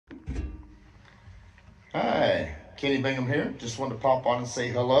Hi, Kenny Bingham here. Just wanted to pop on and say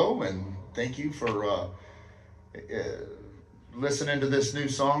hello and thank you for listening to this new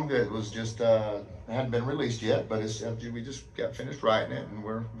song that was just hadn't been released yet, but we just got finished writing it and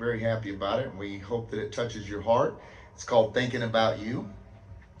we're very happy about it. And we hope that it touches your heart. It's called "Thinking About You,"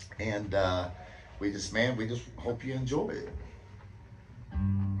 and we just hope you enjoy it.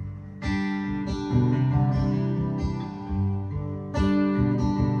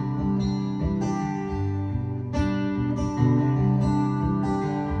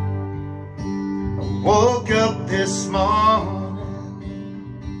 Woke up this morning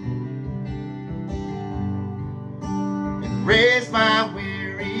and raised my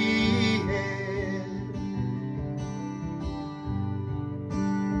weary head.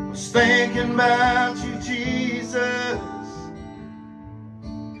 Was thinking about you, Jesus,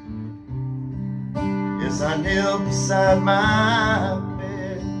 as I knelt beside my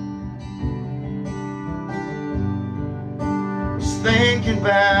bed. Was thinking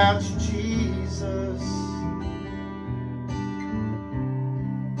about you, Jesus,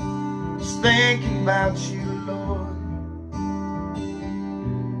 thinking about you, Lord.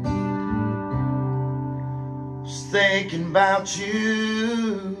 Just thinking about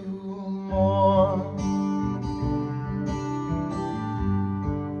you more.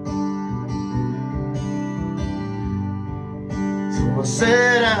 So I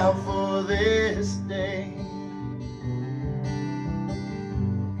set out for this day.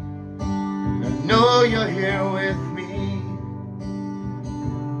 I know you're here with me.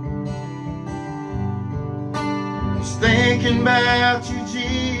 Thinking about you,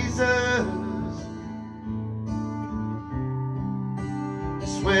 Jesus,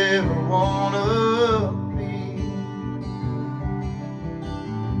 it's where I wanna be.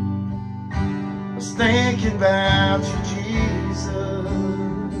 I was thinking about you, Jesus.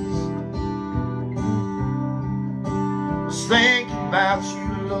 I was thinking about you,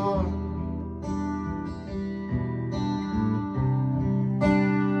 Lord. I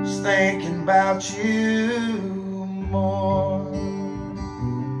was thinking about you more.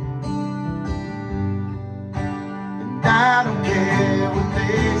 And I don't care what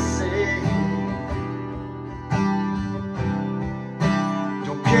they say,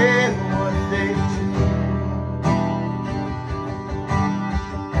 don't care what they do,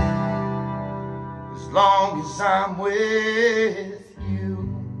 as long as I'm with you.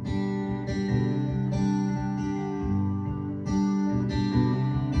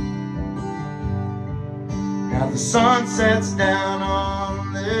 Now the sun sets down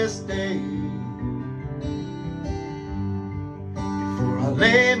on this day. Before I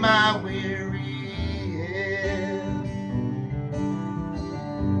lay my weary head,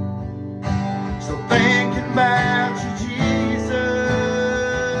 still thinking about you, Jesus,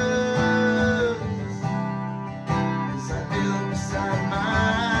 as I kneel beside my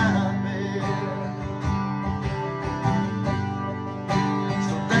bed.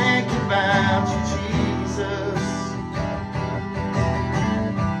 Still thinking about you, Jesus.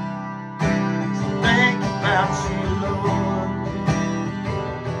 About you, Lord.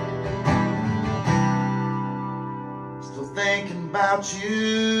 Still thinking about you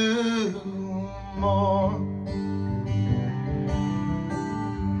more.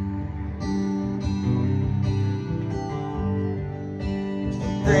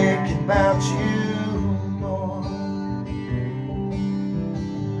 Still thinking about you more.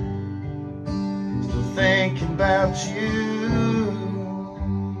 Still thinking about you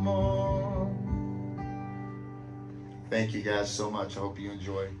more. Thank you guys so much. I hope you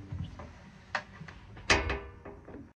enjoy.